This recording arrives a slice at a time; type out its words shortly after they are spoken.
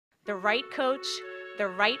the right coach, the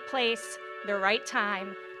right place, the right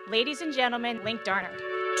time. Ladies and gentlemen, Link Darner.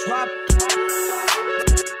 Drop.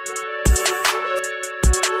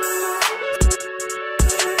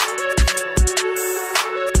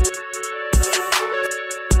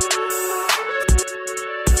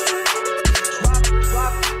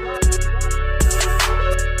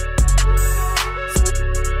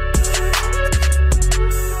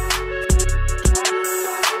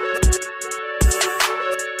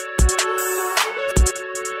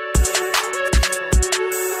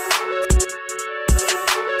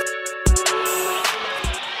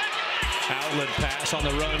 Outlet pass on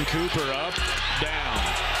the run. Cooper up, down.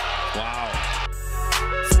 Wow.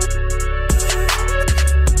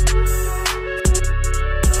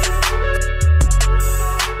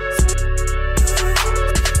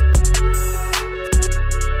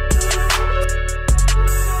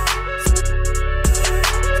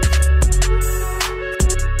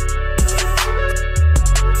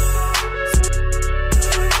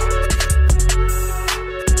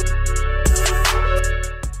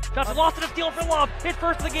 Johnson lost it, stealing for Love. Hit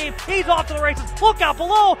first of the game. He's off to the races. Look out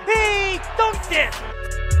below. He dunked it.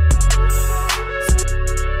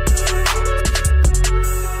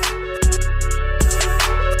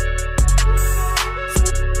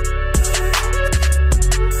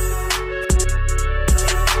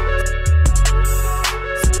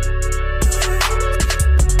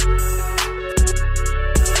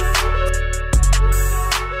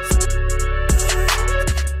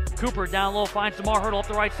 Cooper down low, finds DeMar Hurdle up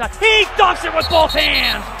the right side. He dunks it with both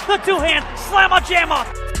hands! The two-hand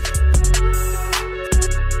slamma-jamma!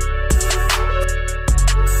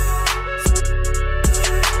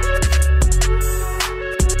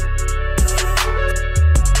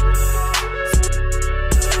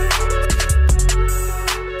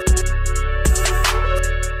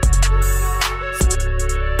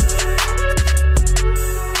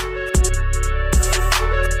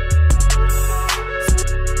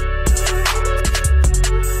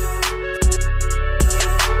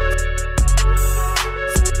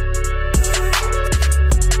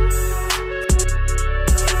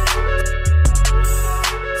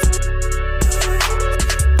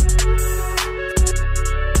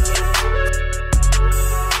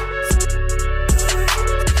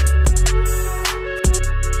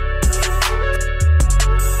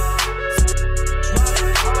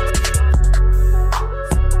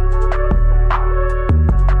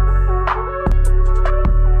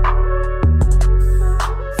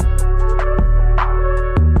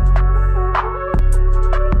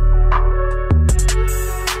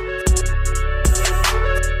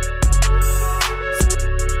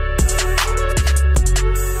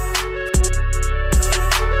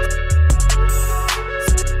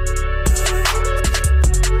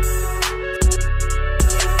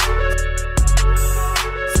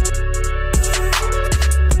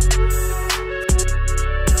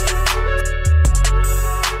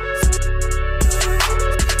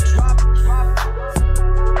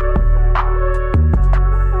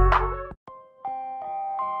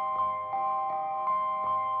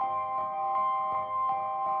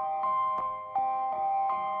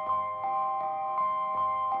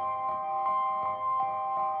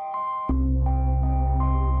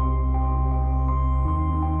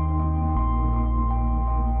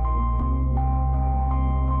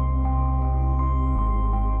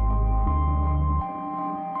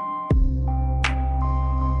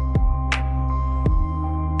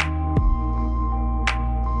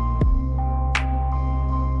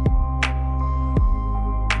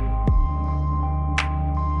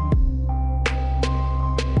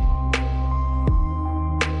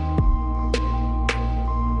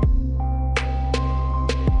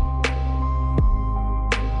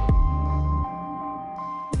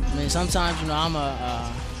 Sometimes, I'm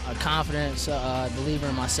a confident believer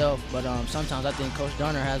in myself, but sometimes I think Coach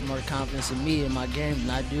Darner has more confidence in me in my game than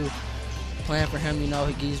I do. Playing for him,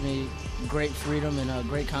 he gives me great freedom and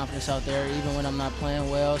great confidence out there. Even when I'm not playing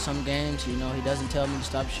well, some games, he doesn't tell me to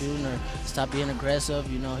stop shooting or stop being aggressive.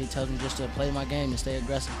 He tells me just to play my game and stay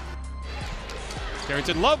aggressive.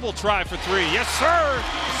 Carrington Love will try for three. Yes,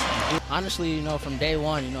 sir! Honestly, from day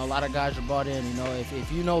one, a lot of guys are brought in.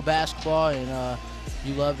 If you know basketball and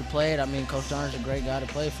you love to play it, Coach Darner's a great guy to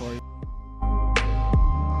play for you.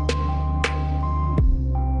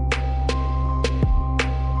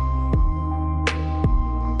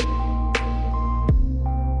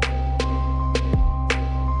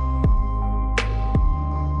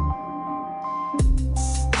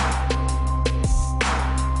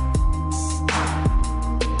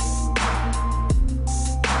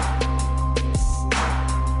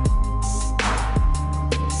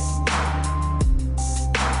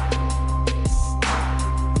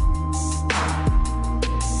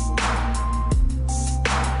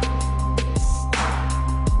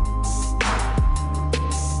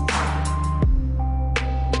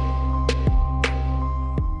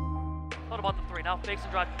 on the three. Now fakes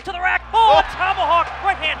and drive to the rack. Oh, tomahawk.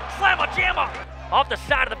 Right hand. Slamma jamma. Off the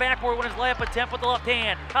side of the backboard when his layup attempt with the left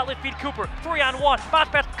hand. High lift feed Cooper. 3-on-1. Bounce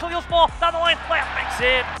pass. Khalil Small. Down the line. Layup makes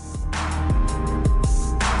it.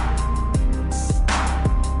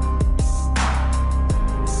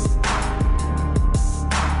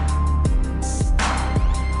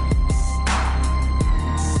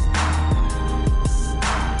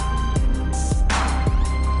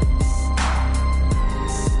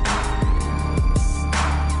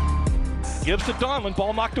 Gives to Donlin,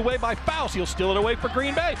 ball knocked away by Faust. He'll steal it away for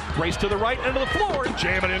Green Bay. Race to the right end of the floor and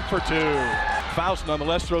jam it in for two. Faust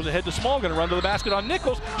nonetheless throws ahead to Small, going to run to the basket on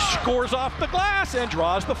Nichols, scores off the glass and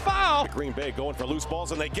draws the foul. Green Bay going for loose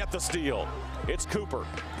balls and they get the steal. It's Cooper.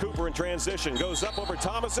 Cooper in transition, goes up over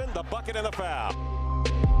Thomason, the bucket and the foul.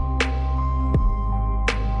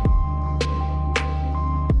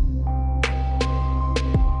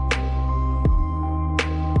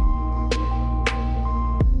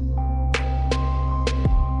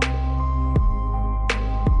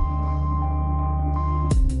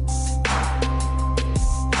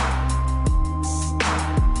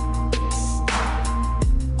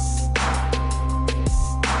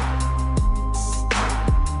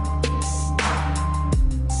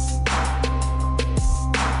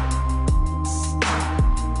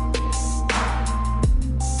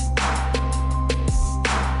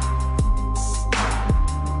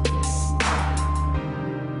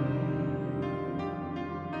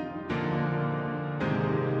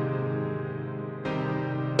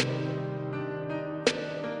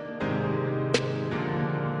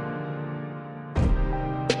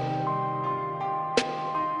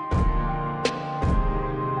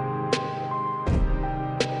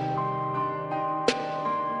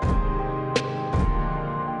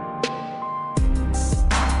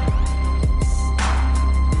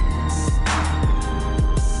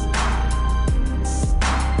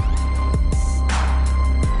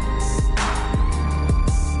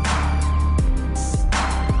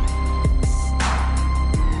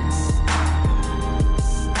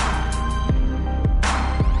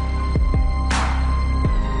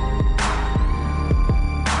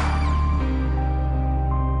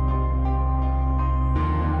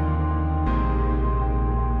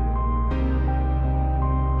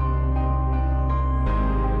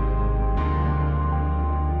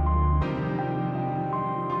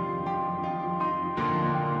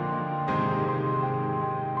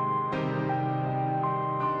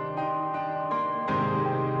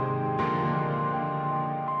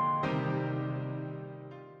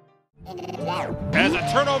 As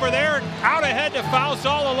a turnover there, out ahead to Faust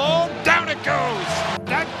all alone, down it goes.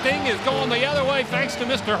 That thing is going the other way thanks to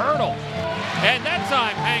Mr. Hurdle. And that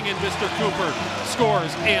time, hanging Mr. Cooper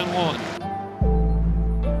scores and one.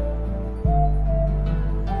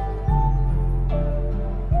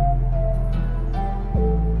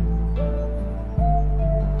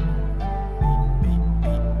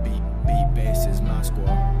 Bass is my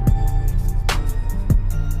squad.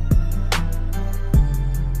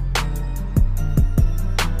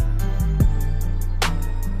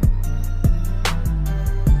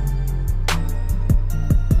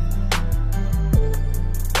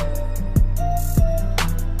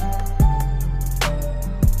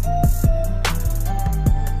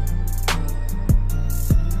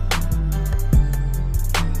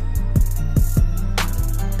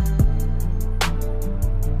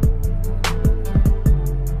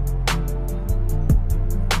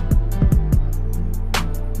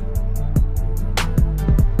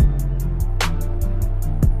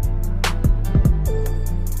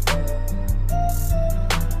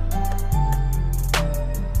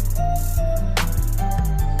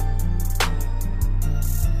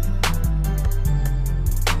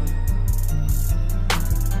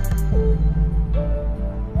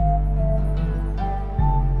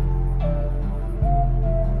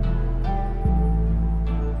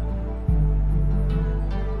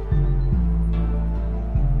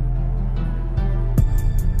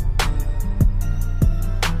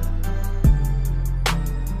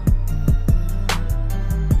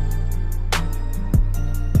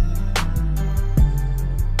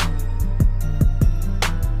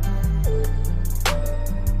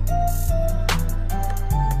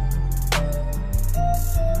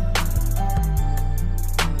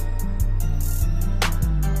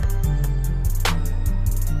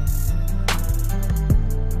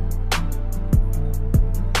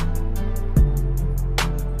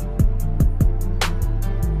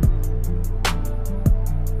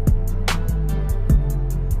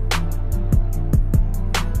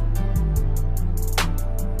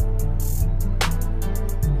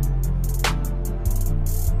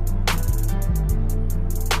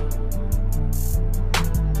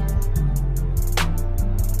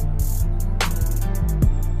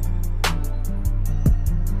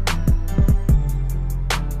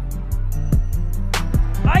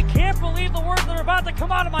 believe the words that are about to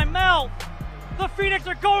come out of my mouth. The Phoenix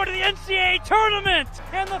are going to the NCAA Tournament,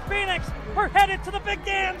 and the Phoenix are headed to the big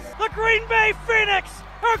dance. The Green Bay Phoenix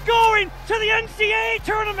are going to the NCAA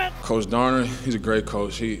Tournament. Coach Darner, he's a great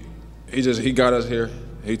coach. He got us here.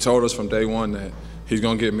 He told us from day one that he's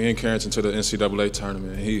going to get me and Carrington to the NCAA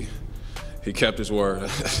Tournament. He kept his word.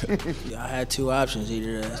 I had two options,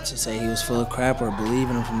 either to say he was full of crap or believe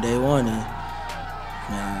in him from day one.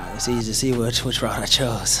 And it's easy to see which route I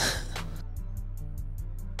chose.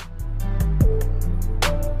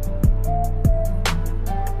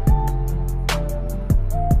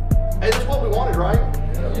 Hey, that's what we wanted, right?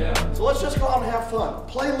 Yeah. So let's just go out and have fun.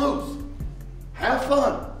 Play loose. Have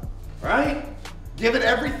fun, right? Give it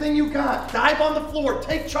everything you got. Dive on the floor,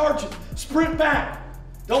 take charges, sprint back.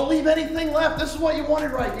 Don't leave anything left. This is what you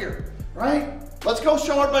wanted right here, right? Let's go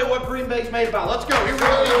show everybody what Green Bay's made about. Let's go. Here we go.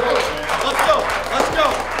 Let's go. Let's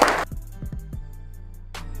go.